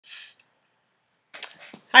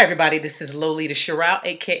Hi, everybody. This is Lolita Sherrow,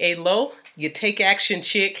 aka Lo, your take action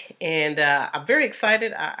chick, and I'm very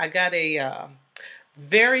excited. I got a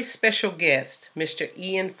very special guest, Mr.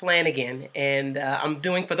 Ian Flannigan, and I'm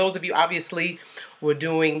doing, for those of you, obviously, we're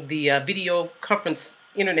doing the video conference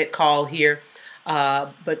internet call here,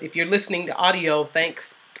 but if you're listening to audio,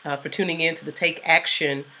 thanks for tuning in to the Take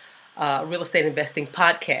Action Real Estate Investing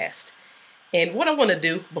podcast. And what I want to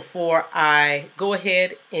do before I go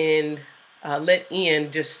ahead and let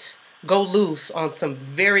Ian just go loose on some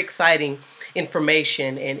very exciting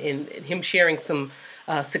information and him sharing some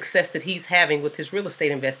success that he's having with his real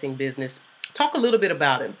estate investing business, talk a little bit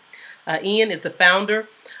about him. Ian is the founder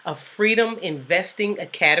of Freedom Investing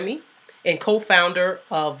Academy and co-founder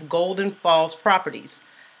of Golden Falls Properties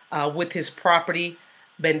with his property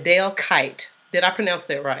Bandale Kite. Did I pronounce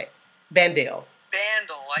that right? Bandale.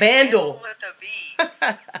 Bandle with a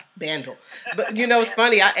B. Bandle. But you know, it's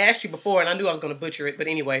funny. I asked you before, and I knew I was going to butcher it. But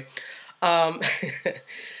anyway,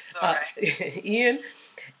 It's all right. Ian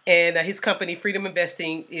and his company, Freedom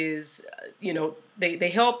Investing, is, they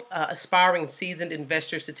help aspiring seasoned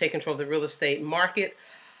investors to take control of the real estate market.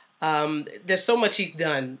 There's so much he's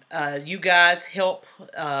done. You guys help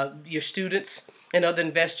your students and other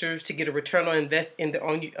investors to get a return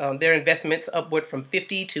on their investments upward from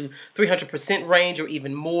 50 to 300% range or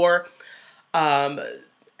even more.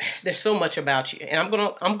 There's so much about you, and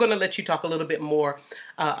I'm gonna let you talk a little bit more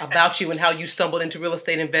about you and how you stumbled into real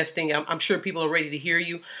estate investing. I'm sure people are ready to hear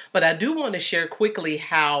you, but I do want to share quickly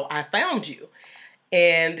how I found you,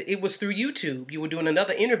 and it was through YouTube. You were doing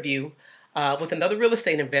another interview with another real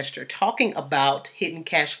estate investor talking about hidden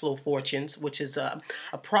cash flow fortunes, which is a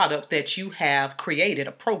product that you have created,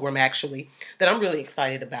 a program actually, that I'm really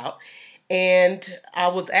excited about. And I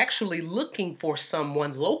was actually looking for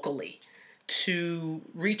someone locally to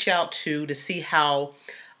reach out to see how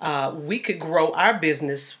we could grow our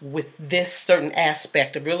business with this certain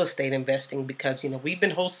aspect of real estate investing, because we've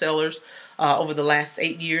been wholesalers over the last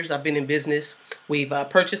 8 years. I've been in business. We've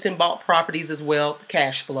purchased and bought properties as well,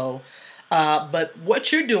 cash flow. But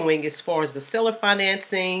what you're doing as far as the seller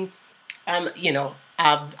financing,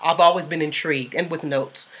 I've always been intrigued, and with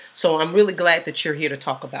notes. So I'm really glad that you're here to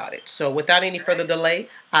talk about it. So without any further delay,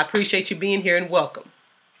 I appreciate you being here and welcome.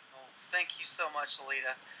 Well, thank you so much,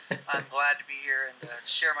 Lolita. I'm glad to be here and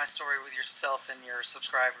share my story with yourself and your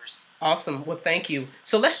subscribers. Awesome. Well, thank you.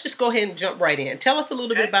 So let's just go ahead and jump right in. Tell us a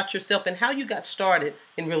little bit about yourself and how you got started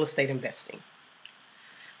in real estate investing.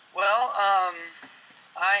 Well,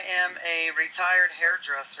 I am a retired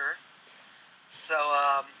hairdresser. So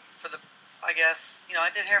I guess, I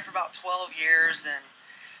did hair for about 12 years, and,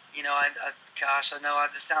 gosh, I know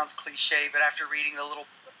this sounds cliche, but after reading the little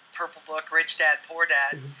purple book, Rich Dad, Poor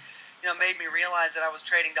Dad, made me realize that I was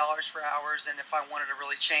trading dollars for hours, and if I wanted to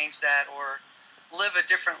really change that or live a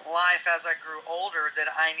different life as I grew older, that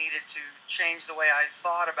I needed to change the way I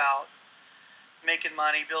thought about making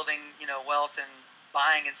money, building, wealth, and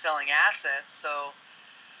buying and selling assets. So,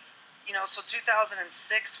 so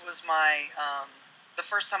 2006 was the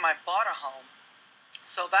first time I bought a home.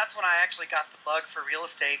 So that's when I actually got the bug for real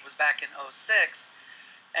estate, was back in 2006.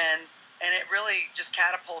 And it really just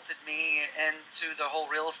catapulted me into the whole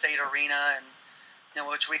real estate arena, and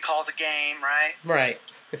which we call the game, right? Right.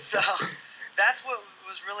 So that's what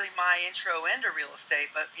was really my intro into real estate.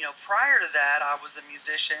 But prior to that, I was a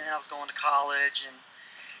musician. I was going to college, and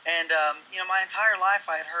my entire life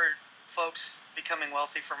I had heard folks becoming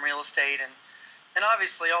wealthy from real estate, and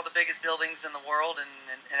obviously all the biggest buildings in the world and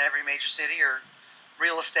in every major city are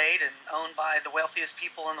real estate and owned by the wealthiest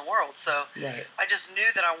people in the world. So Right. I just knew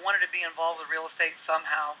that I wanted to be involved with real estate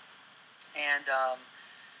somehow. And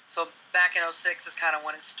so back in 2006 is kind of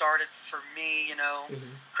when it started for me,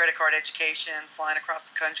 credit card education, flying across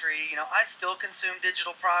the country. I still consume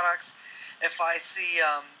digital products. If I see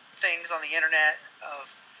things on the internet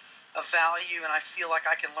of value and I feel like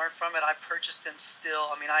I can learn from it, I purchase them still.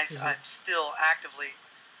 I mean, I'm still actively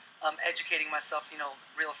educating myself.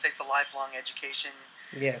 Real estate's a lifelong education.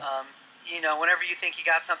 Yes. Whenever you think you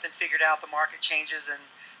got something figured out, the market changes and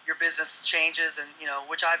your business changes, and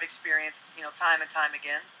which I've experienced, time and time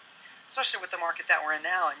again, especially with the market that we're in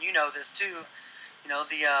now. And this too.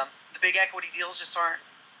 The big equity deals just aren't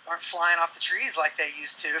flying off the trees like they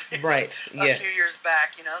used to. Right. a few years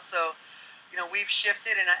back. So we've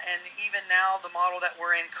shifted, and even now the model that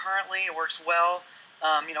we're in currently, it works well.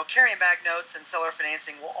 Carrying back notes and seller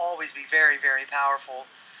financing will always be very, very powerful.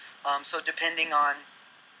 So depending on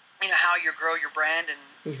how you grow your brand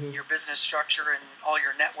and your business structure and all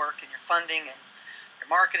your network and your funding and your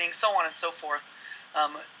marketing, so on and so forth,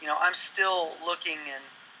 I'm still looking and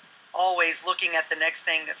always looking at the next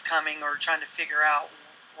thing that's coming, or trying to figure out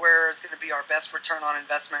where is going to be our best return on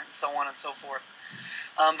investment, and so on and so forth.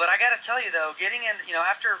 But I got to tell you though, getting in,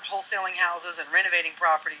 after wholesaling houses and renovating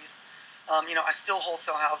properties, I still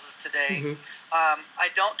wholesale houses today. Mm-hmm. I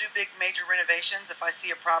don't do big major renovations. If I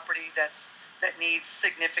see a property that needs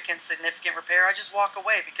significant repair, I just walk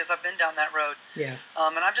away because I've been down that road. Yeah.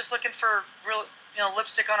 And I'm just looking for real,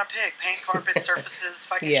 lipstick on a pig, paint carpet surfaces,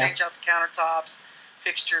 if I can Yeah. change out the countertops,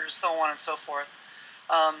 fixtures, so on and so forth.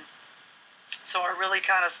 So I really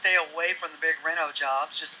kind of stay away from the big reno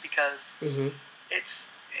jobs just because Mm-hmm.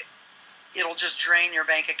 it'll just drain your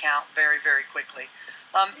bank account very, very quickly.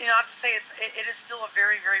 Not to say it is still a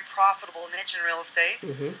very, very profitable niche in real estate.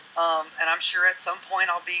 Mm-hmm. And I'm sure at some point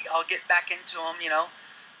I'll get back into them.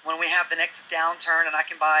 When we have the next downturn and I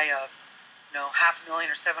can buy a $500,000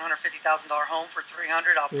 or $750,000 home for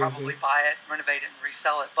 $300,000, I'll probably buy it, renovate it, and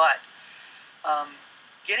resell it. But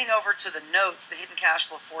getting over to the notes, the hidden cash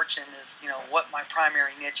flow fortune is what my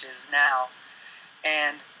primary niche is now.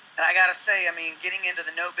 And I gotta say, getting into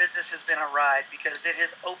the note business has been a ride because it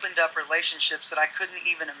has opened up relationships that I couldn't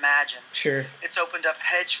even imagine. Sure. It's opened up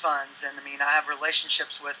hedge funds, and I have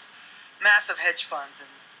relationships with massive hedge funds and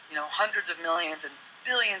hundreds of millions and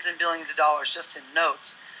billions of dollars just in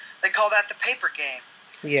notes. They call that the paper game.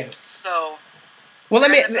 Yes. So. Well,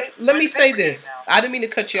 let me say this. I didn't mean to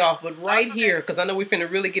cut you off, but right here, because I know we're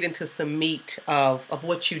finna really get into some meat of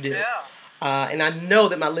what you do. Yeah. And I know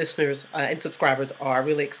that my listeners and subscribers are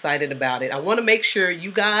really excited about it. I want to make sure you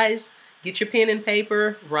guys get your pen and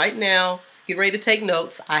paper right now. Get ready to take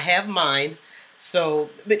notes. I have mine. So,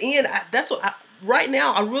 but Ian, right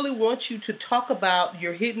now, I really want you to talk about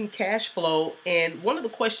your hidden cash flow. And one of the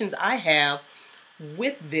questions I have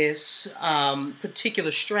with this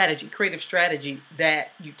particular strategy, creative strategy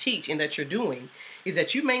that you teach and that you're doing, is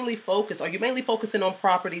that you mainly focusing on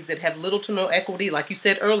properties that have little to no equity? Like you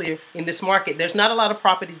said earlier, in this market, there's not a lot of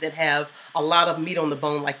properties that have a lot of meat on the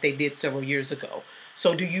bone like they did several years ago.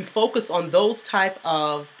 So do you focus on those type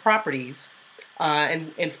of properties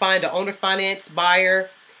and find an owner finance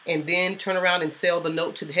buyer and then turn around and sell the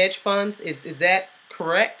note to the hedge funds? Is that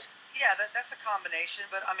correct? Yeah, that's a combination.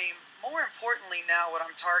 But more importantly now what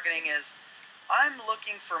I'm targeting is I'm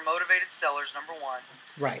looking for motivated sellers, number one.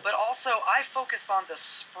 Right. But also, I focus on the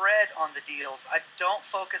spread on the deals. I don't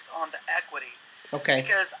focus on the equity. Okay.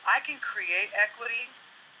 Because I can create equity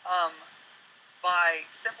by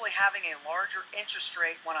simply having a larger interest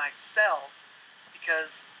rate when I sell.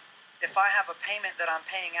 Because if I have a payment that I'm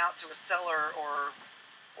paying out to a seller or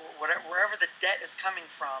whatever, wherever the debt is coming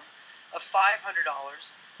from, of $500,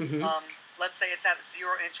 let's say it's at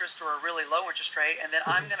zero interest or a really low interest rate, and then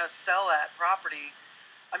I'm going to sell that property.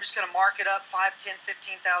 I'm just going to mark it up $5,000, $10,000,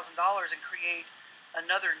 $15,000 and create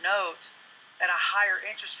another note at a higher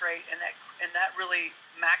interest rate, and that really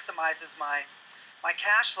maximizes my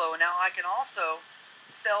cash flow. And now I can also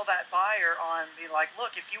sell that buyer on, be like,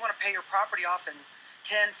 look, if you want to pay your property off in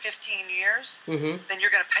 10, 15 years, then you're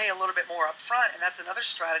going to pay a little bit more up front, and that's another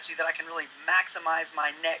strategy that I can really maximize my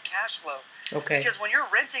net cash flow. Okay. Because when you're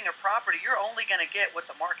renting a property, you're only going to get what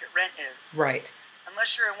the market rent is. Right.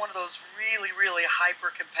 Unless you're in one of those really, really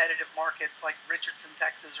hyper-competitive markets like Richardson,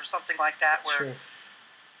 Texas, or something like that, where. Sure.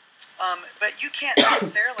 But you can't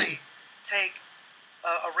necessarily take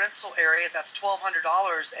a rental area that's $1,200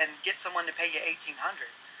 and get someone to pay you $1,800.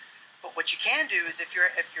 But what you can do is if you're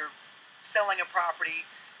selling a property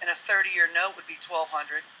and a 30-year note would be $1,200,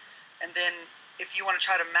 and then if you want to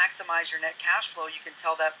try to maximize your net cash flow, you can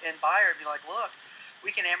tell that end buyer, be like, look,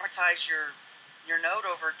 we can amortize your note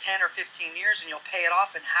over 10 or 15 years and you'll pay it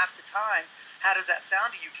off in half the time. How does that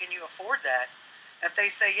sound to you? Can you afford that? And if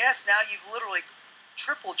they say yes, now you've literally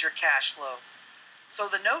tripled your cash flow.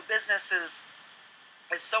 So the note business is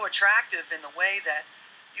so attractive in the way that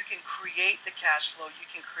you can create the cash flow, you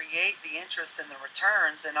can create the interest and the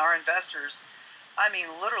returns, and our investors,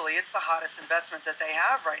 literally, it's the hottest investment that they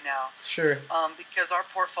have right now. Sure. Because our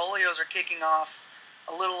portfolios are kicking off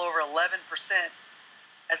a little over 11%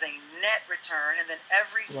 as a net return, and then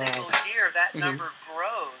every single year that number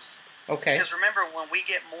grows. Okay. Because remember, when we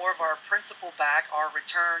get more of our principal back, our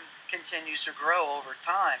return continues to grow over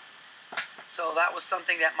time. So that was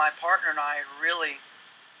something that my partner and I really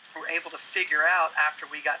were able to figure out after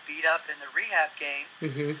we got beat up in the rehab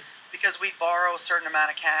game, because we borrow a certain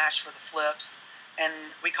amount of cash for the flips, and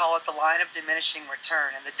we call it the line of diminishing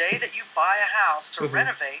return. And the day that you buy a house to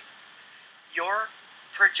renovate, your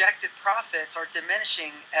projected profits are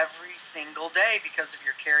diminishing every single day because of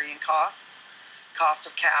your carrying costs, cost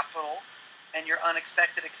of capital, and your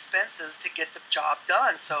unexpected expenses to get the job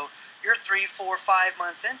done. So you're 3, 4, 5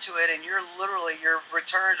 months into it, and your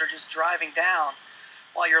returns are just driving down.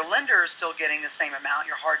 while your lender is still getting the same amount,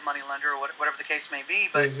 your hard money lender or whatever the case may be.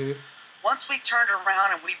 But once we turned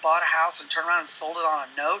around and we bought a house and turned around and sold it on a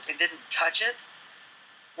note and didn't touch it,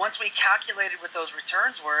 once we calculated what those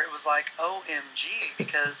returns were, it was like OMG,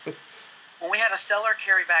 because when we had a seller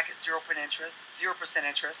carry back at 0%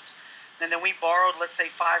 interest, and then we borrowed, let's say,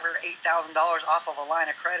 $5,000 or $8,000 off of a line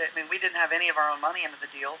of credit. I mean, we didn't have any of our own money into the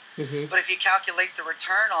deal. But if you calculate the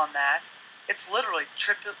return on that, it's literally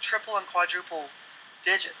triple and quadruple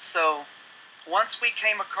digits. So once we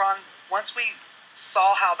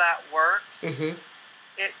saw how that worked,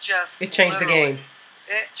 it changed the game.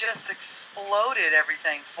 It just exploded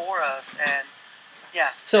everything for us, and yeah,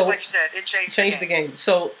 so just like you said, it changed the game.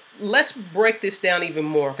 So let's break this down even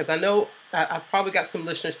more, because I know I've probably got some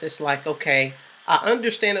listeners that's like, okay, I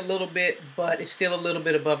understand a little bit, but it's still a little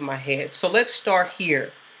bit above my head. So let's start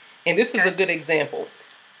here. And this is a good example.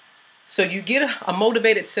 So you get a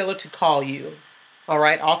motivated seller to call you, all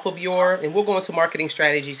right, off of and we'll go into marketing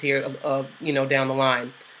strategies here, down the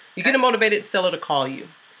line. You get a motivated seller to call you.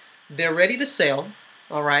 They're ready to sell,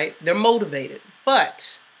 all right? They're motivated,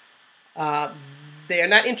 but they're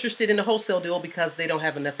not interested in a wholesale deal because they don't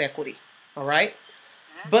have enough equity, all right?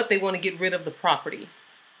 But they want to get rid of the property.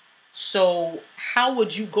 So how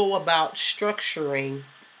would you go about structuring,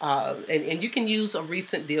 and you can use a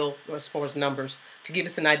recent deal as far as numbers to give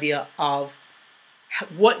us an idea of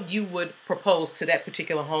what you would propose to that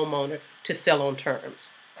particular homeowner to sell on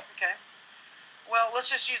terms? Okay. Well, let's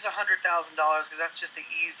just use $100,000 because that's just the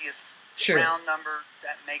easiest round number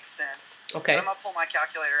that makes sense. Okay. But I'm going to pull my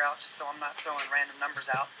calculator out just so I'm not throwing random numbers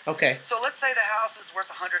out. Okay. So let's say the house is worth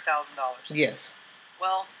 $100,000. Yes.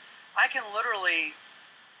 Well, I can literally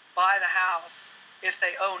buy the house if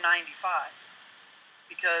they owe 95,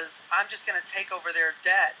 because I'm just going to take over their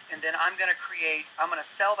debt, and then I'm going to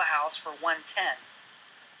sell the house for 110.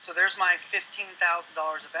 So there's my $15,000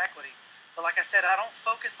 of equity. But like I said, I don't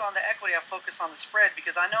focus on the equity, I focus on the spread,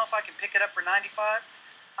 because I know if I can pick it up for 95,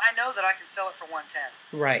 I know that I can sell it for 110.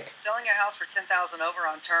 Right. Selling a house for 10,000 over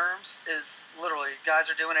on terms is literally, guys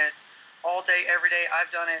are doing it all day, every day. I've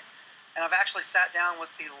done it. And I've actually sat down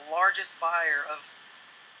with the largest buyer and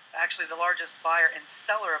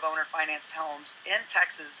seller of owner-financed homes in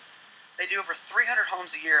Texas. They do over 300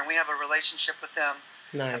 homes a year, and we have a relationship with them.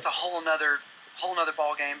 Nice. That's a whole nother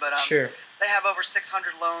ball game. But they have over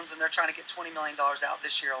 600 loans, and they're trying to get $20 million out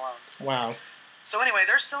this year alone. Wow. So anyway,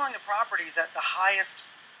 they're selling the properties at the highest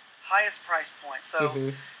price point. So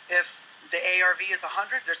if the ARV is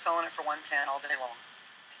 100, they're selling it for 110 all day long.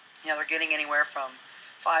 They're getting anywhere from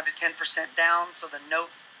 5 to 10% down, so the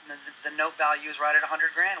note value is right at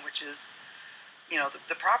 $100,000, which is,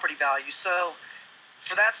 the property value. So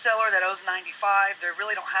for that seller that owes 95, they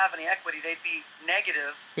really don't have any equity. They'd be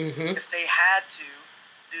negative if they had to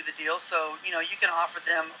do the deal. So you can offer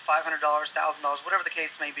them $500, $1,000, whatever the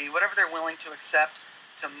case may be, whatever they're willing to accept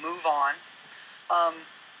to move on.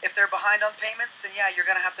 If they're behind on payments, then you're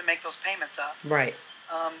going to have to make those payments up. Right.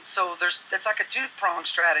 So it's like a two-pronged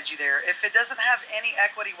strategy there. If it doesn't have any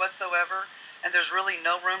equity whatsoever, and there's really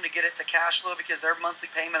no room to get it to cash flow because their monthly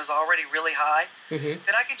payment is already really high,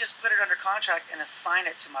 then I can just put it under contract and assign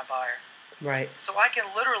it to my buyer. Right. So I can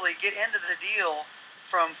literally get into the deal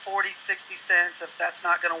from 40, 60 cents. If that's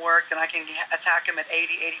not going to work, then I can attack them at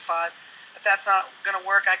 80, 85. If that's not going to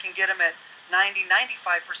work, I can get them at 90,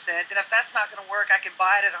 95%. And if that's not going to work, I can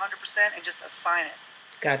buy it at 100% and just assign it.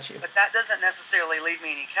 Got you. But that doesn't necessarily leave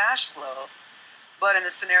me any cash flow. But in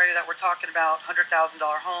the scenario that we're talking about, $100,000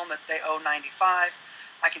 home that they owe 95,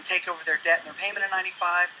 I can take over their debt and their payment at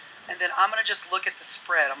 95, and then I'm going to just look at the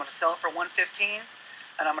spread. I'm going to sell it for 115,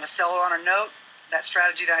 and I'm going to sell it on a note. That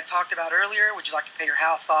strategy that I talked about earlier, would you like to pay your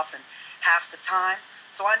house off in half the time?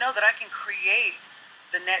 So I know that I can create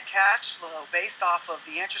the net cash flow based off of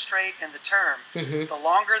the interest rate and the term. The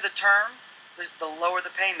longer the term, the lower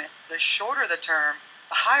the payment. The shorter the term,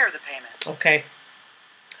 the higher the payment. Okay.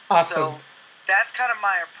 Awesome. So that's kind of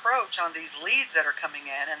my approach on these leads that are coming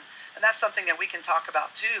in. And that's something that we can talk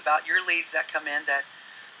about too, about your leads that come in, that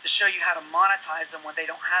to show you how to monetize them when they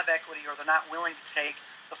don't have equity or they're not willing to take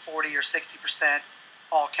the 40 or 60%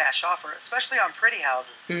 all cash offer, especially on pretty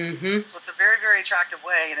houses. So it's a very, very attractive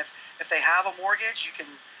way. And if they have a mortgage, you can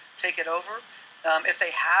take it over. If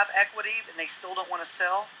they have equity and they still don't want to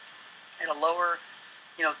sell at a lower,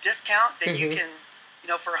 discount, then you can,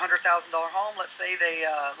 for a $100,000 home, let's say they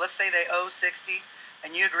owe 60,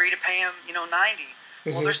 and you agree to pay them, 90.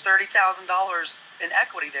 Well, there's $30,000 in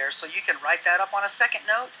equity there, so you can write that up on a second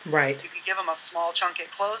note. Right. You can give them a small chunk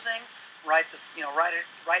at closing, write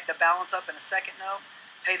the balance up in a second note,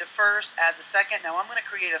 pay the first, add the second. Now I'm going to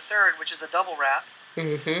create a third, which is a double wrap,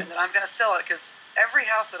 and then I'm going to sell it, because every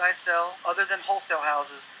house that I sell, other than wholesale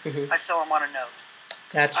houses, I sell them on a note.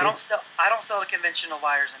 Gotcha. I don't sell to conventional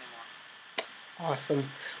buyers anymore. Awesome.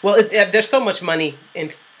 Well, there's so much money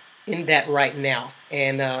in that right now,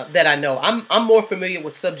 and that I know. I'm more familiar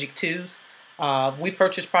with subject twos. We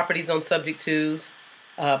purchase properties on subject twos.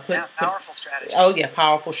 Powerful strategy. Oh yeah,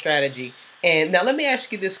 powerful strategy. And now let me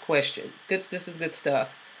ask you this question. This is good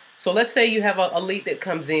stuff. So let's say you have a lead that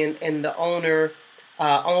comes in, and the owner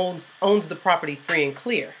owns the property free and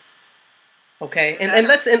clear. Okay, and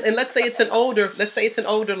let's say it's an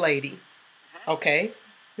older lady. Okay,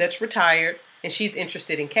 that's retired, and she's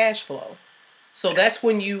interested in cash flow. So that's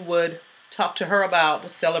when you would talk to her about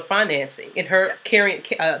seller financing and her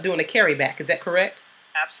doing a carryback. Is that correct?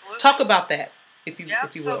 Absolutely. Talk about that, if you will.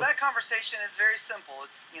 So that conversation is very simple.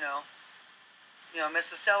 It's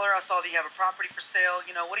Mrs. Seller, I saw that you have a property for sale.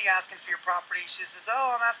 What are you asking for your property? She says,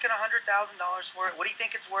 oh, I'm asking $100,000 for it. What do you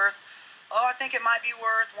think it's worth? Oh, I think it might be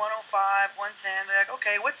worth 105, 110. They're like,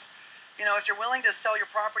 okay, if you're willing to sell your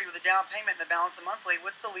property with a down payment and the balance of monthly,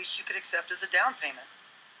 what's the least you could accept as a down payment?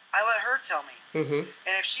 I let her tell me.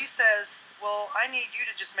 And if she says, well, I need you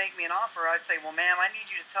to just make me an offer, I'd say, well, ma'am, I need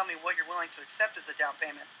you to tell me what you're willing to accept as a down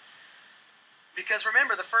payment. Because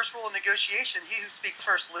remember, the first rule of negotiation, he who speaks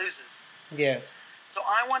first loses. Yes. So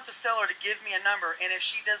I want the seller to give me a number, and if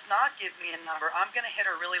she does not give me a number, I'm going to hit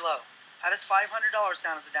her really low. How does $500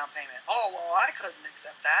 sound as a down payment? Oh, well, I couldn't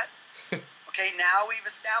accept that. Okay, now we've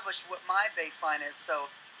established what my baseline is. So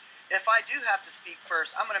if I do have to speak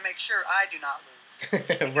first, I'm going to make sure I do not lose.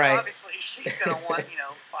 Because obviously she's going to want, $5, $10,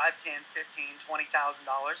 $15,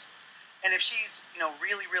 $20,000. And if she's,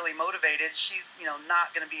 really, really motivated, she's,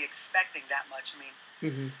 not going to be expecting that much. I mean,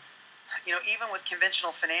 even with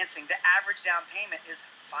conventional financing, the average down payment is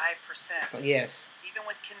 5%. Yes. Even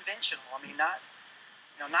with conventional, I mean, not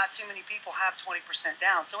too many people have 20%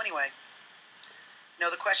 down. So anyway,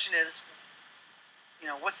 the question is,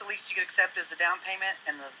 what's the least you could accept as a down payment,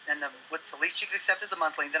 and what's the least you could accept as a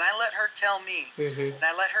monthly? Then I let her tell me, and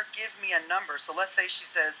I let her give me a number. So let's say she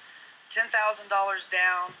says $10,000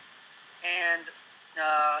 down, and $600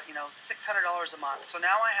 a month. So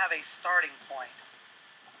now I have a starting point.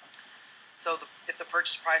 So if the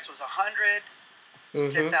purchase price was $100,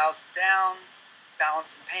 $10,000 down,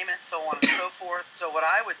 balance in payment, so on and so forth. So what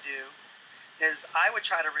I would do is I would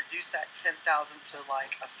try to reduce that $10,000 to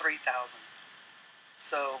like a $3,000.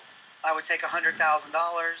 So I would take $100,000,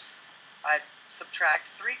 I'd subtract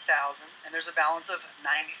 $3,000, and there's a balance of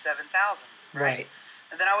 $97,000. Right.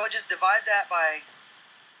 And then I would just divide that by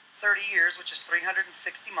 30 years, which is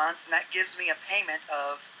 360 months, and that gives me a payment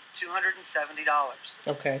of $270.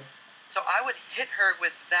 Okay. So I would hit her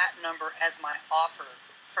with that number as my offer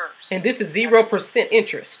first. And this is 0%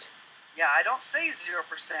 interest. Yeah, I don't say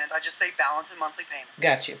 0%. I just say balance and monthly payments.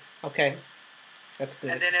 Got you. Okay, that's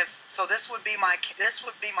good. And then this would be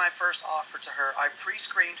my first offer to her. I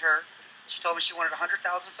pre-screened her. She told me she wanted $100,000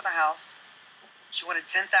 for the house. She wanted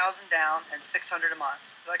 $10,000 down and $600 a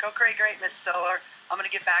month. Like, okay, great, Miss Seller. I'm going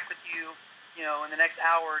to get back with you, in the next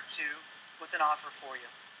hour or two with an offer for you.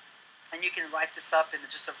 And you can write this up in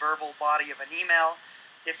just a verbal body of an email.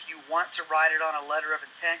 If you want to write it on a letter of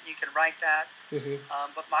intent, you can write that.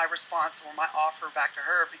 But my response or my offer back to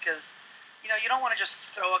her, because, you don't want to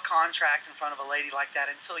just throw a contract in front of a lady like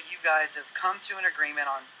that until you guys have come to an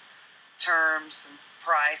agreement on terms and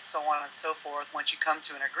price, so on and so forth. Once you come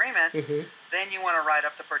to an agreement, then you want to write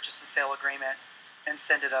up the purchase and sale agreement and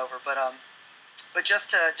send it over. But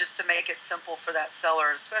just to make it simple for that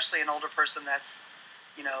seller, especially an older person that's,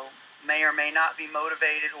 may or may not be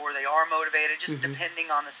motivated, or they are motivated, just depending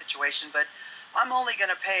on the situation. But I'm only going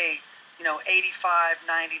to pay, 85,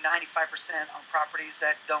 90, 95% on properties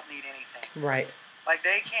that don't need anything. Right. Like,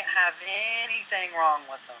 they can't have anything wrong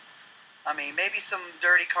with them. I mean, maybe some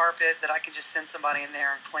dirty carpet that I can just send somebody in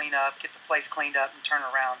there and clean up, get the place cleaned up and turn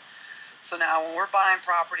around. So now when we're buying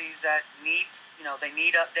properties that need, they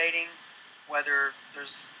need updating, whether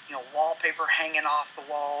there's, wallpaper hanging off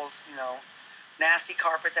the walls, nasty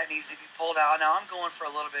carpet that needs to be pulled out. Now I'm going for a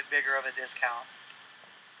little bit bigger of a discount.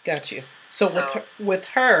 Got you. So with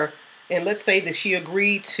her, and let's say that she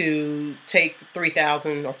agreed to take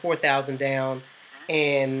 $3,000 or $4,000 down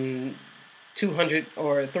and $200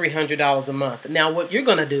 or $300 a month. Now what you're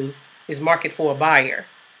going to do is market for a buyer.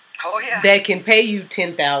 Oh yeah. That can pay you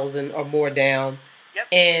 $10,000 or more down. Yep.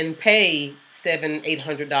 And pay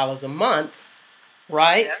 $700-800 a month,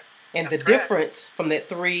 right? Yes. And the correct. difference from that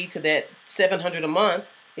 $300 to that $700 a month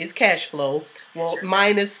is cash flow. Well,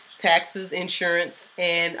 minus taxes, insurance,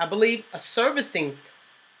 and I believe a servicing,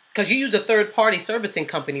 because you use a third-party servicing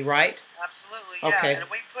company, right? Absolutely, yeah. Okay. And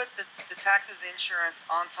we put the the taxes, the insurance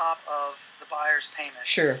on top of the buyer's payment.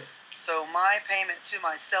 Sure. So my payment to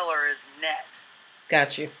my seller is net.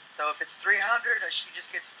 Got you. So if it's $300, she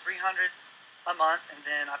just gets $300 a month, and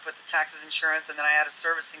then I put the taxes, insurance, and then I add a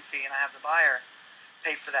servicing fee, and I have the buyer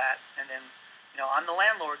pay for that. And then, I'm the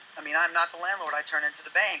landlord. I mean, I'm not the landlord. I turn into the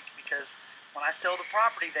bank, because when I sell the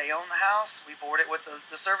property, they own the house. We board it with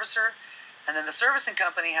the servicer, and then the servicing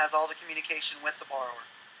company has all the communication with the borrower.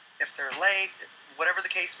 If they're late, whatever the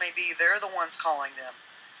case may be, they're the ones calling them.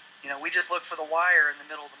 We just look for the wire in the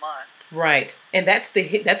middle of the month. Right, and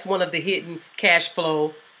that's one of the hidden cash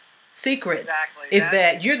flow secrets. Exactly. Is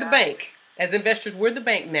that you're the bank. As investors, we're the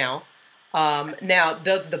bank now. Now,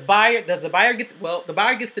 does the buyer get? Well, the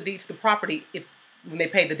buyer gets the deed to the property when they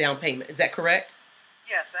pay the down payment. Is that correct?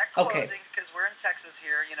 Yes, at closing, because we're in Texas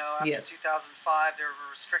here. After Yes. 2005, there were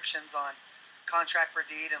restrictions on contract for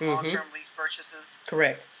deed and long-term lease purchases.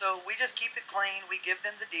 Correct. So we just keep it clean. We give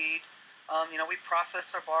them the deed. We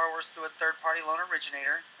process our borrowers through a third-party loan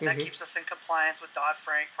originator. And that keeps us in compliance with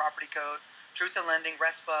Dodd-Frank, Property Code, Truth in Lending,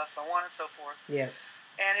 RESPA, so on and so forth. Yes.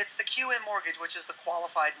 And it's the QM mortgage, which is the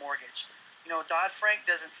qualified mortgage. Dodd-Frank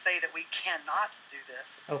doesn't say that we cannot do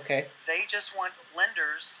this. Okay. They just want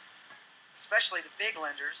lenders, especially the big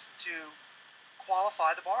lenders, to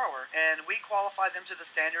qualify the borrower. And we qualify them to the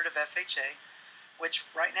standard of FHA, which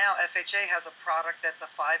right now FHA has a product that's a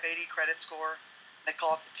 580 credit score. They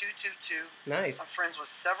call it the 222. Nice. I'm friends with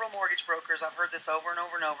several mortgage brokers. I've heard this over and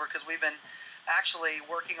over and over, because we've been actually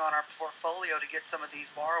working on our portfolio to get some of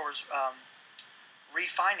these borrowers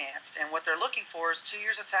refinanced. And what they're looking for is 2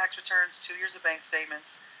 years of tax returns, 2 years of bank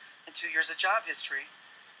statements, and 2 years of job history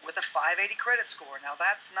with a 580 credit score. Now,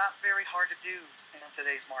 that's not very hard to do in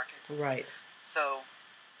today's market. Right. So,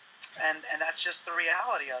 and that's just the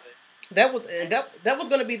reality of it. That was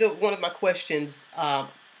going to be one of my questions.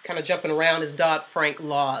 Kind of jumping around, is Dodd-Frank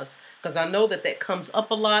laws, because I know that comes up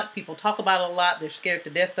a lot. People talk about it a lot. They're scared to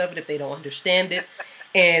death of it if they don't understand it.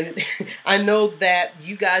 And I know that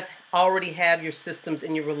you guys already have your systems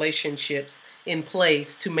and your relationships in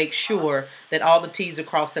place to make sure that all the T's are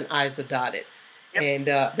crossed and I's are dotted. Yep. And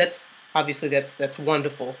that's obviously that's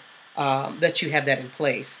wonderful that you have that in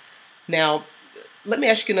place. Now, let me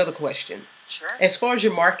ask you another question. Sure. As far as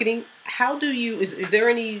your marketing, how do you, is there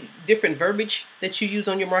any different verbiage that you use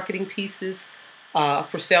on your marketing pieces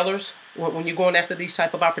for sellers when you're going after these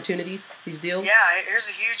type of opportunities, these deals? Yeah, here's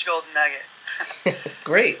a huge golden nugget.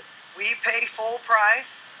 Great. We pay full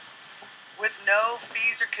price with no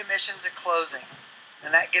fees or commissions at closing,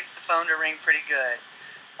 and that gets the phone to ring pretty good.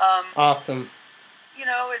 Awesome.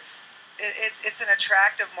 It's an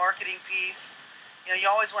attractive marketing piece. You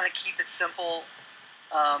always want to keep it simple.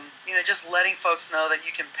 Just letting folks know that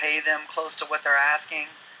you can pay them close to what they're asking.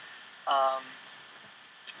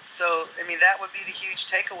 So, that would be the huge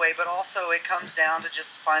takeaway, but also it comes down to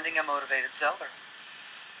just finding a motivated seller.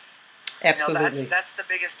 Absolutely. That's the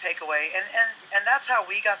biggest takeaway. And that's how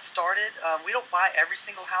we got started. We don't buy every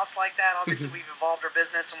single house like that. Obviously, we've evolved our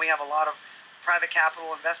business, and we have a lot of private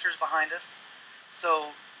capital investors behind us. So,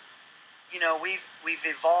 we've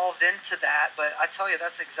evolved into that, but I tell you,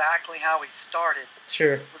 that's exactly how we started.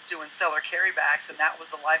 Sure. Was doing seller carrybacks, and that was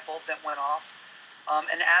the light bulb that went off.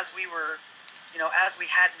 And as we were, as we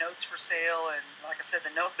had notes for sale, and like I said,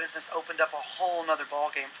 the note business opened up a whole nother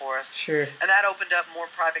ballgame for us. Sure. And that opened up more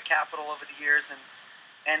private capital over the years, and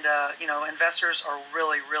investors are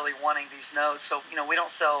really, really wanting these notes. So, we don't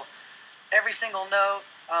sell every single note.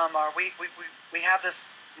 We have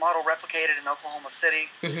this model replicated in Oklahoma City,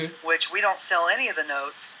 which we don't sell any of the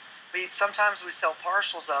notes. Sometimes we sell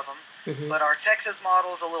partials of them, but our Texas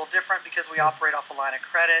model is a little different because we operate off a line of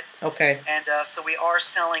credit. Okay. And so we are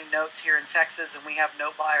selling notes here in Texas, and we have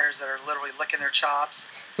note buyers that are literally licking their chops,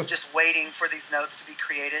 just waiting for these notes to be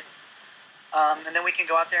created. And then we can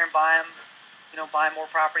go out there and buy them, buy more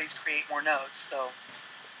properties, create more notes. So.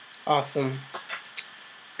 Awesome.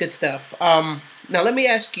 Good stuff. Now let me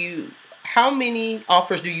ask you, how many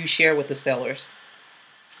offers do you share with the sellers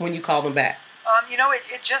when you call them back?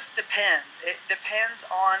 It just depends. It depends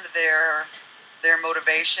on their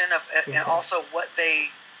motivation and also what they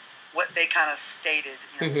kind of stated,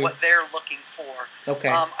 what they're looking for. Okay.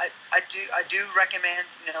 I do recommend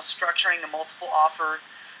structuring a multiple offer,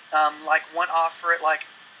 like one offer at like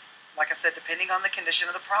I said, depending on the condition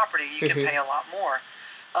of the property, you can pay a lot more.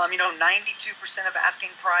 92% of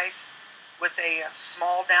asking price with a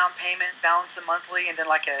small down payment, balance a monthly, and then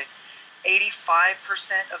like a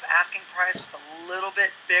 85% of asking price with a little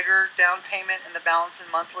bit bigger down payment and the balance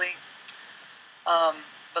in monthly.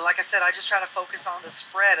 But like I said, I just try to focus on the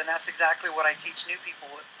spread, and that's exactly what I teach new people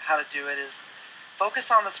how to do it, is focus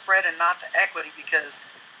on the spread and not the equity, because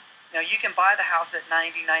You can buy the house at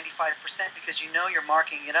 90-95% because you know you're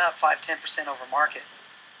marking it up 5-10% over market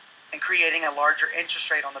and creating a larger interest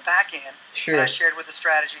rate on the back end. Sure. And I shared with the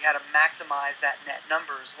strategy how to maximize that net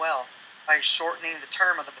number as well by shortening the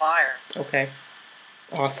term of the buyer. Okay.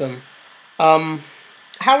 Awesome.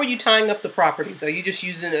 How are you tying up the properties? Are you just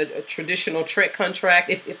using a traditional TREC contract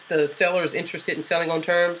if the seller is interested in selling on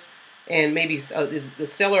terms? And maybe is the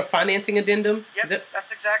seller financing addendum? Yep,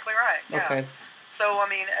 that's exactly right. Yeah. Okay. So, I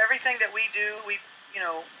mean, everything that we do,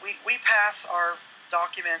 we pass our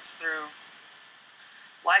documents through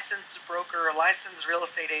licensed broker, a licensed real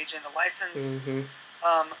estate agent, a licensed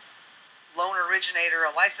um, loan originator,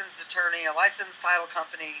 a licensed attorney, a licensed title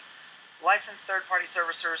company, licensed third-party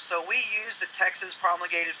servicers. So we use the Texas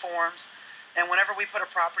promulgated forms, and whenever we put a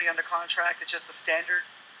property under contract, it's just a standard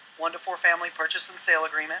 1 to 4 family purchase and sale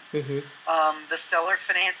agreement. The seller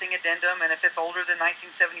financing addendum, and if it's older than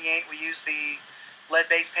 1978, we use the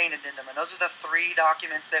lead-based paint addendum, and those are the 3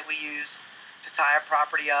 documents that we use to tie a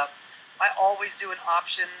property up. I always do an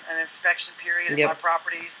option, an inspection period at my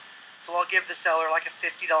properties, so I'll give the seller like a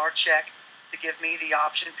 $50 check to give me the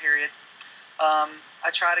option period. I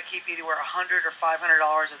try to keep either $100 or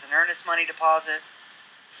 $500 as an earnest money deposit,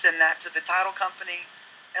 send that to the title company,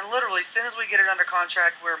 and literally, as soon as we get it under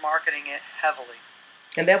contract, we're marketing it heavily.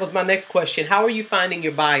 And that was my next question. How are you finding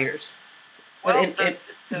your buyers? Well,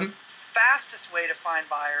 the fastest way to find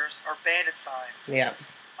buyers are bandit signs. Yeah.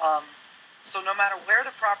 So no matter where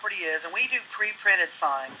the property is, and we do pre-printed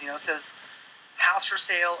signs, it says house for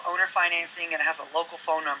sale, owner financing, and it has a local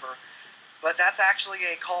phone number. But that's actually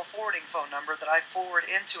a call forwarding phone number that I forward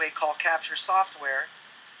into a call capture software,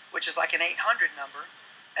 which is like an 800 number.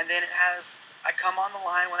 And then I come on the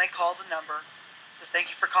line when they call the number. It says, thank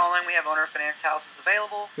you for calling. We have owner finance houses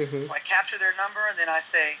available. So I capture their number, and then I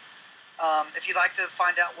say, if you'd like to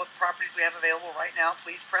find out what properties we have available right now,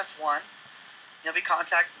 please press 1. You'll be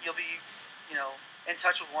in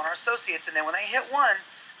touch with one of our associates. And then when they hit 1,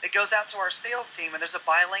 it goes out to our sales team, and there's a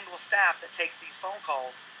bilingual staff that takes these phone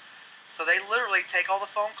calls. So they literally take all the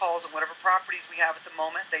phone calls and whatever properties we have at the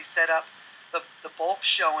moment. They set up the bulk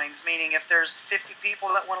showings, meaning if there's 50 people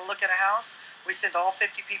that want to look at a house, we send all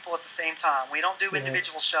 50 people at the same time. We don't do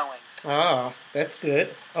individual showings. Oh, that's good.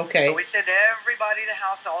 Okay. So we send everybody the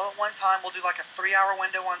house all at one time. We'll do like a 3-hour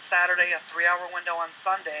window on Saturday, a 3-hour window on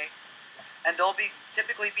Sunday. And there'll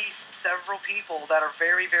typically be several people that are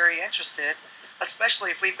very, very interested, especially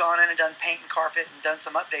if we've gone in and done paint and carpet and done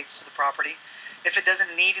some updates to the property. If it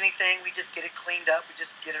doesn't need anything, we just get it cleaned up. We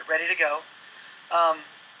just get it ready to go.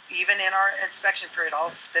 Even in our inspection period, I'll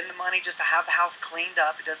spend the money just to have the house cleaned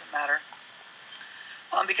up. It doesn't matter.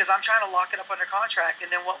 Because I'm trying to lock it up under contract.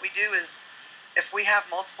 And then what we do is, if we have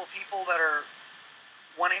multiple people that are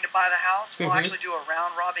wanting to buy the house, we'll actually do a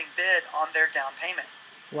round-robin bid on their down payment.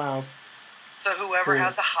 Wow. So whoever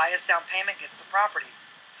has the highest down payment gets the property.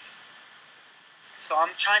 So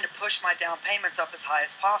I'm trying to push my down payments up as high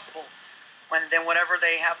as possible. Whenever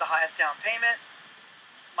they have the highest down payment,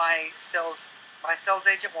 my sales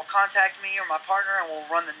agent will contact me or my partner, and we'll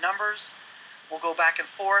run the numbers. We'll go back and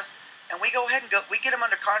forth, and we go ahead and we get them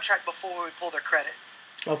under contract before we pull their credit.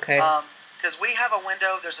 Okay. Because we have a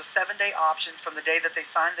window. There's a 7-day option from the day that they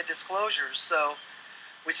sign the disclosures. So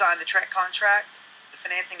we sign the TREC contract, the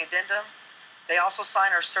financing addendum. They also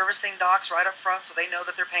sign our servicing docs right up front, so they know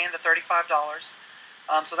that they're paying the $35.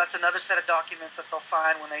 So that's another set of documents that they'll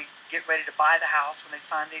sign when they get ready to buy the house, when they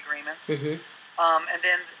sign the agreements. And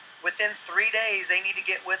then within 3 days, they need to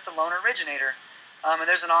get with the loan originator. And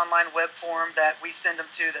there's an online web form that we send them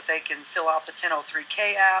to that they can fill out the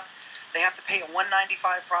 1003K app. They have to pay a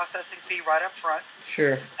 $195 processing fee right up front.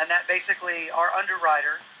 Sure. And that basically, our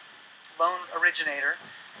underwriter, loan originator,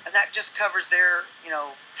 and that just covers their,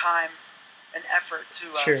 time and effort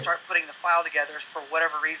to start putting the file together for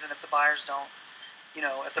whatever reason if the buyers don't.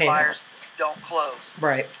 If the buyers don't close.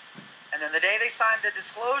 Right. And then the day they sign the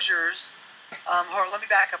disclosures, let me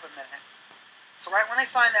back up a minute. So right when they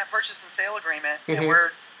sign that purchase and sale agreement, and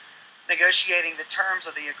we're negotiating the terms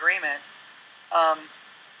of the agreement,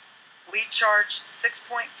 we charge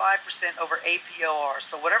 6.5% over APOR.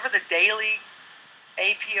 So whatever the daily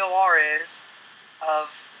APOR is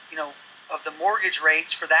of the mortgage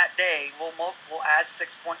rates for that day, we'll add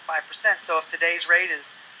 6.5%. So if today's rate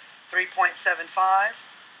is 3.75,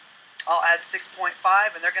 I'll add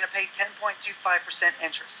 6.5, and they're going to pay 10.25%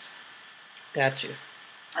 interest. Got you.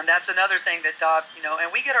 And that's another thing that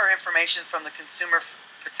and we get our information from the Consumer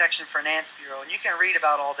Protection Finance Bureau, and you can read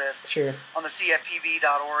about all this on the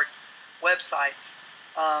CFPB.org websites.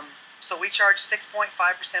 So we charge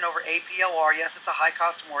 6.5% over APOR. Yes, it's a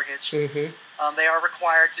high-cost mortgage. They are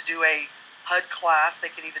required to do a HUD class. They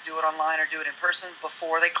can either do it online or do it in person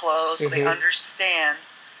before they close, so they Mm-hmm. understand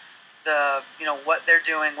what they're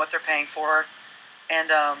doing, what they're paying for, and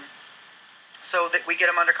so that we get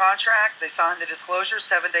them under contract. They sign the disclosure.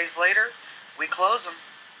 7 days later, we close them.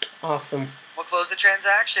 Awesome. We'll close the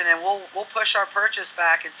transaction, and we'll push our purchase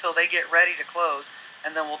back until they get ready to close,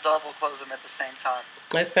 and then we'll double close them at the same time.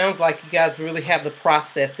 It sounds like you guys really have the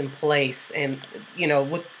process in place, and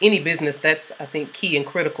with any business, that's, I think, key and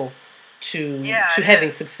critical to Yeah, it having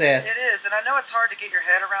is. It success. is, and I know it's hard to get your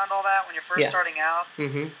head around all that when you're first Yeah. starting out.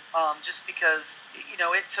 Mm-hmm. Just because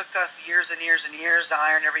it took us years and years and years to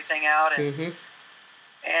iron everything out, and Mm-hmm.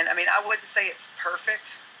 I mean, I wouldn't say it's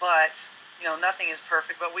perfect, but nothing is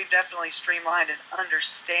perfect. But we've definitely streamlined and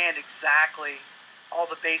understand exactly all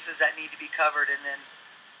the bases that need to be covered, and then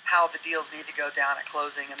how the deals need to go down at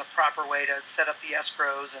closing, and the proper way to set up the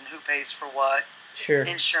escrows and who pays for what, Sure.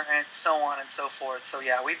 insurance, so on and so forth. So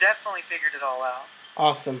yeah, we've definitely figured it all out.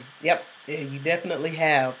 Awesome. Yep. Yeah, you definitely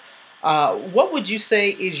have. What would you say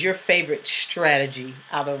is your favorite strategy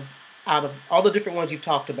out of all the different ones you've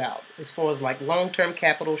talked about, as far as like long-term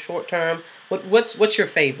capital, short-term? What's your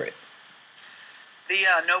favorite? The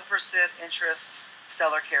no percent interest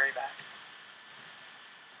seller carryback.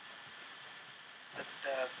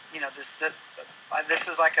 This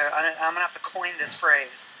is like I'm gonna have to coin this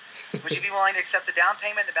phrase. Would you be willing to accept a down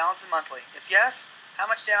payment and the balance is monthly? If yes, how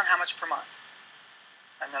much down? How much per month?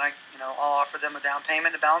 And then I'll offer them a down payment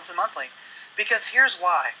and the balance is monthly. Because here's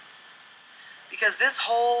why. Because this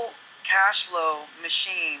whole cash flow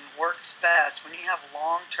machine works best when you have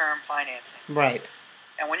long-term financing. Right.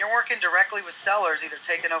 And when you're working directly with sellers, either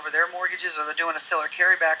taking over their mortgages or they're doing a seller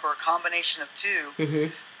carryback or a combination of two,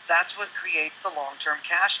 Mm-hmm. that's what creates the long-term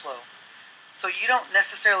cash flow. So you don't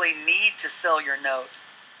necessarily need to sell your note,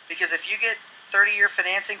 because if you get 30-year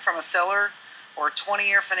financing from a seller or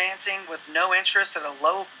 20-year financing with no interest and a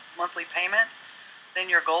low monthly payment, then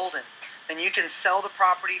you're golden. Then you can sell the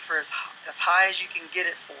property for as high as you can get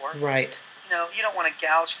it for. Right. You don't want to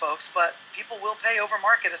gouge folks, but people will pay over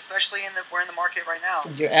market, especially we're in the market right now.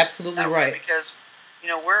 You're absolutely right. Because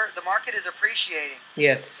the market is appreciating.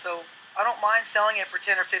 Yes. So I don't mind selling it for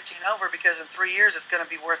 10 or 15 over, because in 3 years it's going to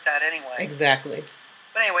be worth that anyway. Exactly.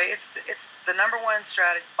 But anyway, it's the number one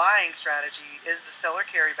buying strategy is the seller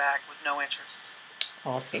carryback with no interest.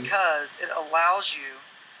 Awesome. Because it allows you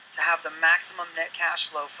to have the maximum net cash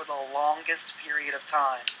flow for the longest period of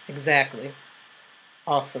time. Exactly.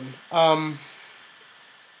 Awesome.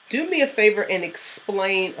 Do me a favor and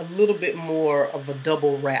explain a little bit more of a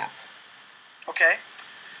double wrap. Okay.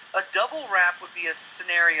 A double wrap would be a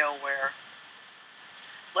scenario where,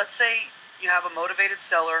 let's say you have a motivated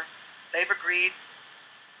seller, they've agreed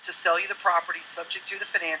to sell you the property subject to the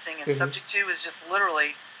financing, and subject to is just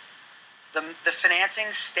literally the financing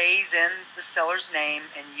stays in the seller's name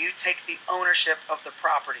and you take the ownership of the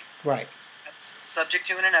property. Right. That's subject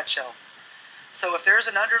to in a nutshell. So if there's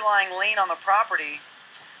an underlying lien on the property,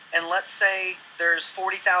 and let's say there's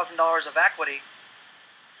 $40,000 of equity,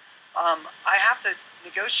 I have to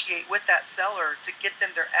negotiate with that seller to get them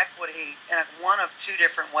their equity in one of two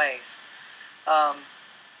different ways.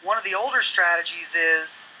 One of the older strategies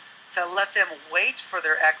is to let them wait for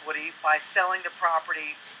their equity by selling the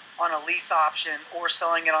property on a lease option or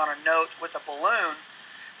selling it on a note with a balloon,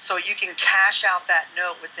 so you can cash out that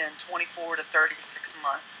note within 24 to 36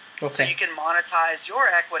 months. Okay. So you can monetize your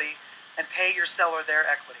equity and pay your seller their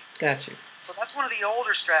equity. Got you. So that's one of the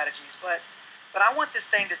older strategies, but I want this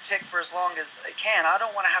thing to tick for as long as it can. I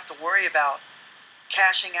don't want to have to worry about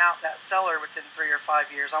cashing out that seller within 3 or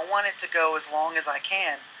 5 years. I want it to go as long as I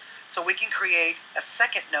can, so we can create a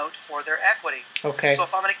second note for their equity. Okay. So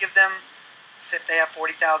if I'm going to give them, say if they have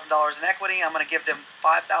 $40,000 in equity, I'm going to give them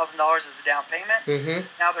 $5,000 as a down payment. Mm-hmm.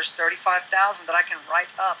 Now there's $35,000 that I can write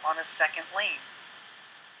up on a second lien.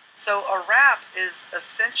 So a wrap is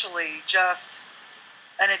essentially just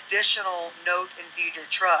an additional note in deed of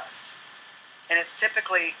trust. And it's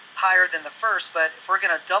typically higher than the first, but if we're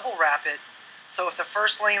going to double wrap it, so if the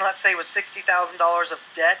first lien, let's say, was $60,000 of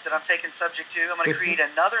debt that I'm taking subject to, I'm going to create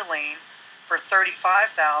another lien for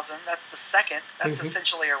 $35,000. That's the second. That's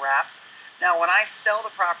essentially a wrap. Now, when I sell the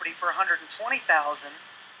property for $120,000,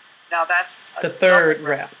 now that's the third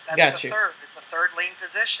wrap. That's Got the you. third. It's a third lien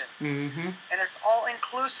position. Mm-hmm. And it's all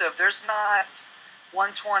inclusive. There's not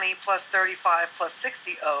 120 plus 35 plus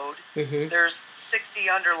 60 owed. Mm-hmm. There's 60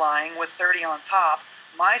 underlying with 30 on top.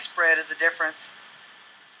 My spread is the difference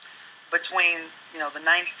between the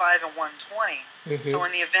 95 and 120. Mm-hmm. So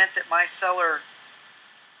in the event that my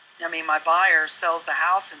buyer sells the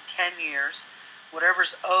house in 10 years,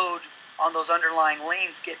 whatever's owed on those underlying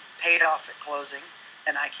liens get paid off at closing.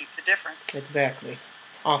 and I keep the difference. Exactly.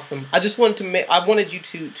 Awesome. I just wanted I wanted you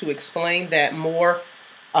to explain that more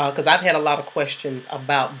because I've had a lot of questions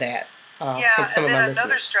about that from Yeah, some and of my then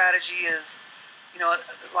another listeners. strategy is,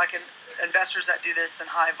 like investors that do this in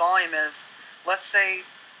high volume is, let's say,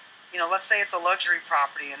 let's say it's a luxury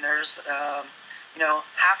property and there's,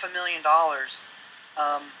 $500,000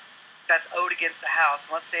 um, that's owed against a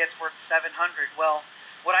house. Let's say it's worth 700. Well,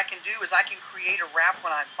 what I can do is I can create a wrap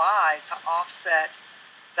when I buy to offset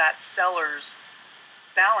that seller's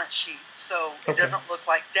balance sheet, so it Okay. doesn't look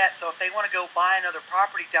like debt. So if they want to go buy another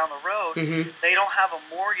property down the road, Mm-hmm. they don't have a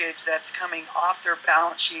mortgage that's coming off their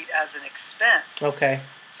balance sheet as an expense. Okay.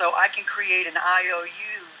 So I can create an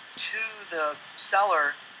IOU to the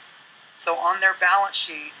seller, so on their balance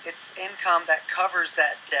sheet it's income that covers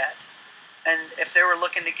that debt. And if they were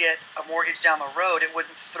looking to get a mortgage down the road, it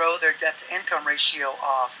wouldn't throw their debt to income ratio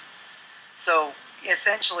off. So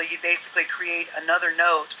essentially, you basically create another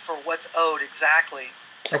note for what's owed exactly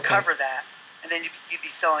to cover that. And then you'd be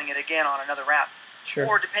selling it again on another wrap. Sure.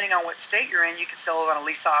 Or depending on what state you're in, you could sell it on a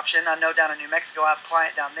lease option. I know down in New Mexico, I have a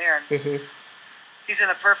client down there, and he's in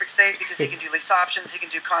the perfect state because he can do lease options. He can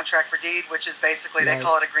do contract for deed, which is basically, they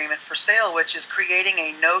call it agreement for sale, which is creating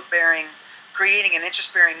an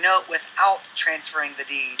interest-bearing note without transferring the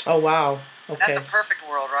deed. Oh, wow. Okay. That's a perfect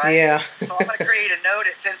world, right? Yeah. So I'm going to create a note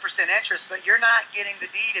at 10% interest, but you're not getting the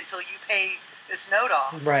deed until you pay this note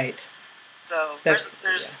off. Right. So there's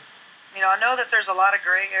I know that there's a lot of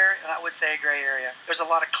gray area, and I would say gray area. There's a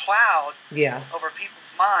lot of cloud over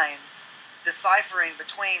people's minds deciphering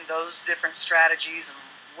between those different strategies and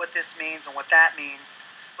what this means and what that means.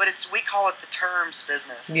 But we call it the terms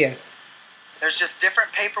business. Yes. There's just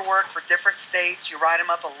different paperwork for different states. You write them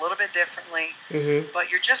up a little bit differently, but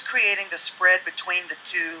you're just creating the spread between the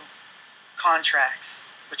two contracts,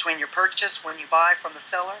 between your purchase when you buy from the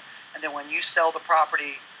seller and then when you sell the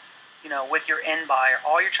property, with your end buyer.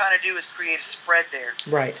 All you're trying to do is create a spread there.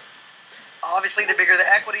 Right. Obviously, the bigger the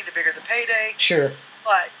equity, the bigger the payday. Sure.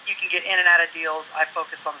 But you can get in and out of deals. I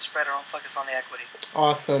focus on the spread. I don't focus on the equity.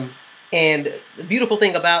 Awesome. And the beautiful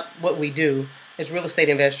thing about what we do as real estate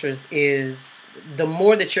investors is the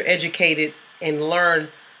more that you're educated and learn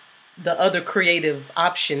the other creative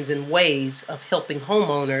options and ways of helping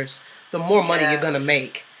homeowners, the more money you're going to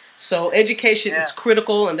make. So education is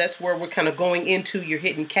critical, and that's where we're kind of going into your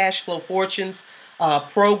Hidden Cash Flow Fortunes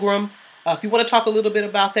program. If you want to talk a little bit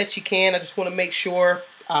about that, you can. I just want to make sure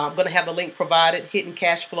I'm going to have the link provided,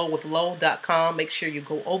 hiddencashflowwithlo.com. Make sure you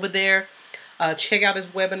go over there. Check out his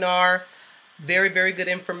webinar. Very, very good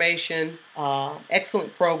information.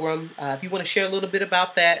 Excellent program. If you want to share a little bit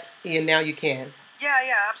about that, Ian, now you can. Yeah,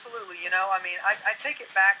 absolutely. I take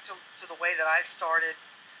it back to the way that I started.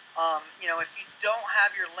 If you don't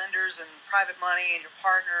have your lenders and private money and your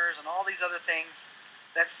partners and all these other things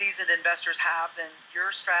that seasoned investors have, then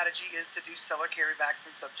your strategy is to do seller carrybacks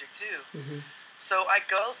and subject to. So I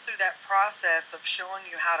go through that process of showing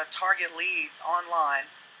you how to target leads online.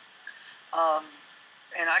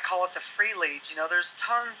 And I call it the free leads. There's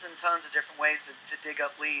tons and tons of different ways to dig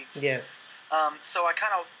up leads. Yes. So I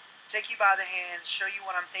kind of take you by the hand, show you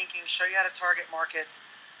what I'm thinking, show you how to target markets,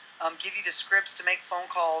 give you the scripts to make phone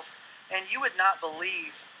calls, and you would not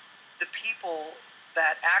believe the people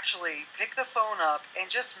that actually pick the phone up and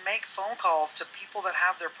just make phone calls to people that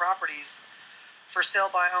have their properties for sale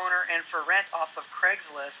by owner and for rent off of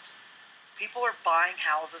Craigslist. People are buying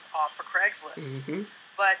houses off of Craigslist.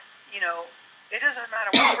 But, it doesn't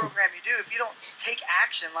matter what program you do. If you don't take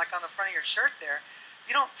action, like on the front of your shirt there, if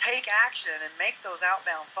you don't take action and make those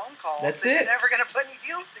outbound phone calls, then you're never going to put any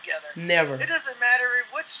deals together. Never. It doesn't matter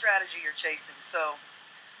what strategy you're chasing. So,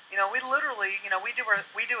 we literally, we do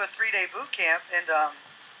a 3-day boot camp, and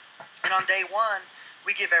on day one,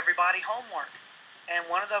 we give everybody homework. And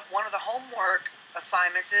one of the homework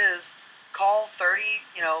assignments is call 30,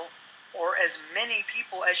 or as many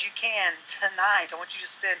people as you can tonight. I want you to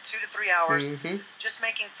spend 2 to 3 hours just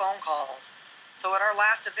making phone calls. So at our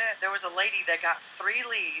last event, there was a lady that got 3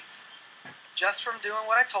 leads just from doing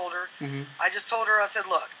what I told her. I just told her, I said,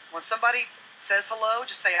 look, when somebody says hello,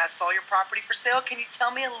 just say, I saw your property for sale. Can you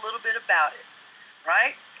tell me a little bit about it?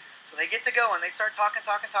 Right? So they get to go, and they start talking,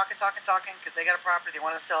 because they got a property, they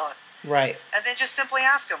want to sell it. Right. And then just simply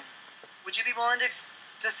ask them, would you be willing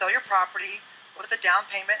to sell your property with a down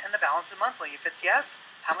payment and the balance of monthly? If it's yes,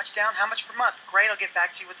 how much down, how much per month? Great, I'll get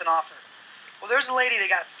back to you with an offer. Well, there's a lady that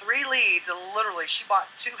got 3 leads, and literally she bought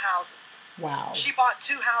 2 houses. Wow. She bought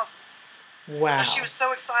 2 houses. Wow. And she was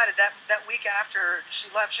so excited that week after she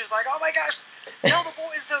left, she was like, oh my gosh, tell the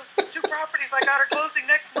boys those 2 properties I got are closing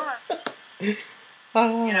next month.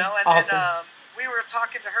 Oh, and awesome. then we were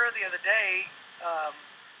talking to her the other day,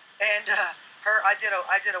 And I did a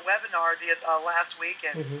webinar the last week,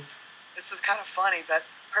 and this is kind of funny, but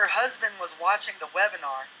her husband was watching the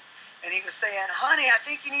webinar, and he was saying, "Honey, I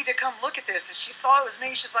think you need to come look at this." And she saw it was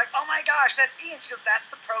me. She's like, "Oh my gosh, that's Ian." She goes, "That's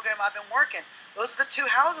the program I've been working. Those are the 2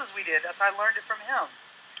 houses we did. That's how I learned it from him."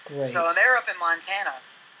 Great. So they're up in Montana.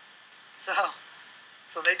 So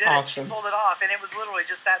they did it. She pulled it off, and it was literally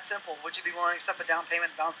just that simple. Would you be willing to accept a down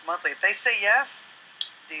payment and bounce monthly? If they say yes,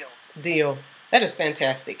 deal. That is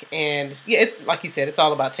fantastic. And yeah, it's like you said, it's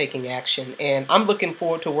all about taking action. And I'm looking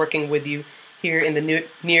forward to working with you here in the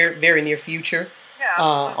very near future. Yeah,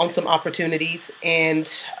 on some opportunities. And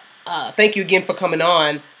thank you again for coming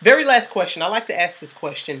on. Very last question. I like to ask this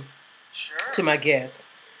question to my guests.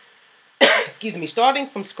 Excuse me. Starting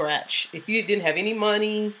from scratch, if you didn't have any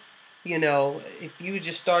money, if you were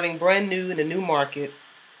just starting brand new in a new market,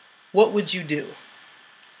 what would you do?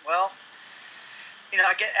 Well,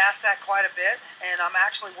 I get asked that quite a bit, and I'm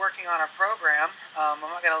actually working on a program. I'm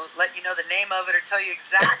not going to let you know the name of it or tell you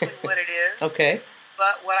exactly what it is. Okay.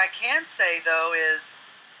 But what I can say, though, is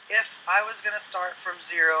if I was going to start from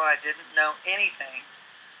zero and I didn't know anything,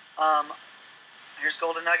 here's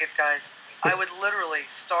golden nuggets, guys. I would literally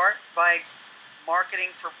start by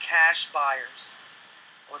marketing for cash buyers.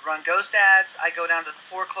 I would run ghost ads. I'd go down to the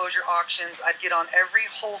foreclosure auctions. I'd get on every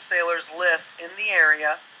wholesaler's list in the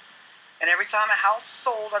area. And every time a house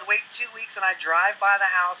sold, I'd wait 2 weeks and I'd drive by the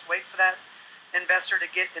house, wait for that investor to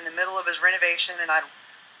get in the middle of his renovation, and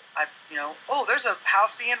oh, there's a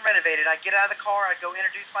house being renovated. I'd get out of the car, I'd go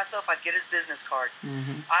introduce myself, I'd get his business card.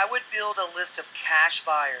 I would build a list of cash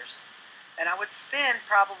buyers, and I would spend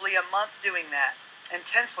probably a month doing that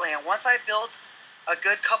intensely. And once I built a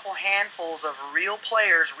good couple handfuls of real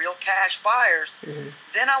players, real cash buyers,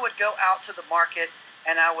 then I would go out to the market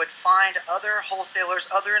and I would find other wholesalers,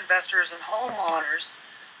 other investors, and homeowners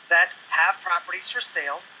that have properties for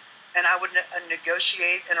sale, and I would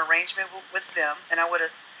negotiate an arrangement with them, and I would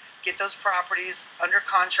get those properties under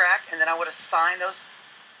contract, and then I would assign those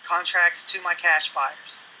contracts to my cash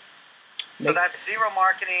buyers. So that's zero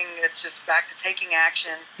marketing. It's just back to taking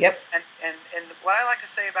action. Yep. And what I like to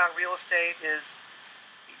say about real estate is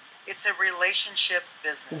it's a relationship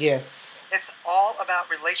business. Yes. It's all about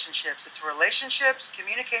relationships. It's relationships,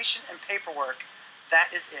 communication, and paperwork.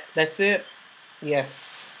 That is it. That's it.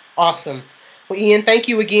 Yes. Awesome. Well, Ian, thank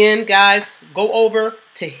you again, guys. Go over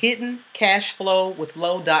to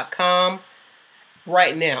hiddencashflowwithlow.com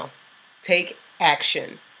right now. Take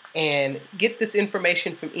action and get this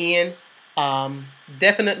information from Ian.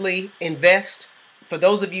 Definitely invest. For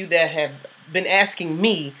those of you that have been asking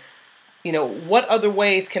me, what other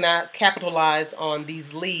ways can I capitalize on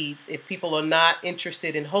these leads if people are not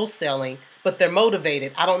interested in wholesaling, but they're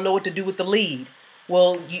motivated? I don't know what to do with the lead.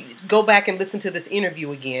 Well, you go back and listen to this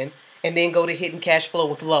interview again, and then go to Hidden Cash Flow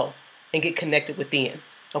with Low and get connected with Ian.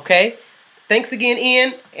 Okay? Thanks again,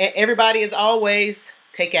 Ian. Everybody, as always,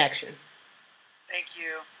 take action. Thank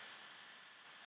you.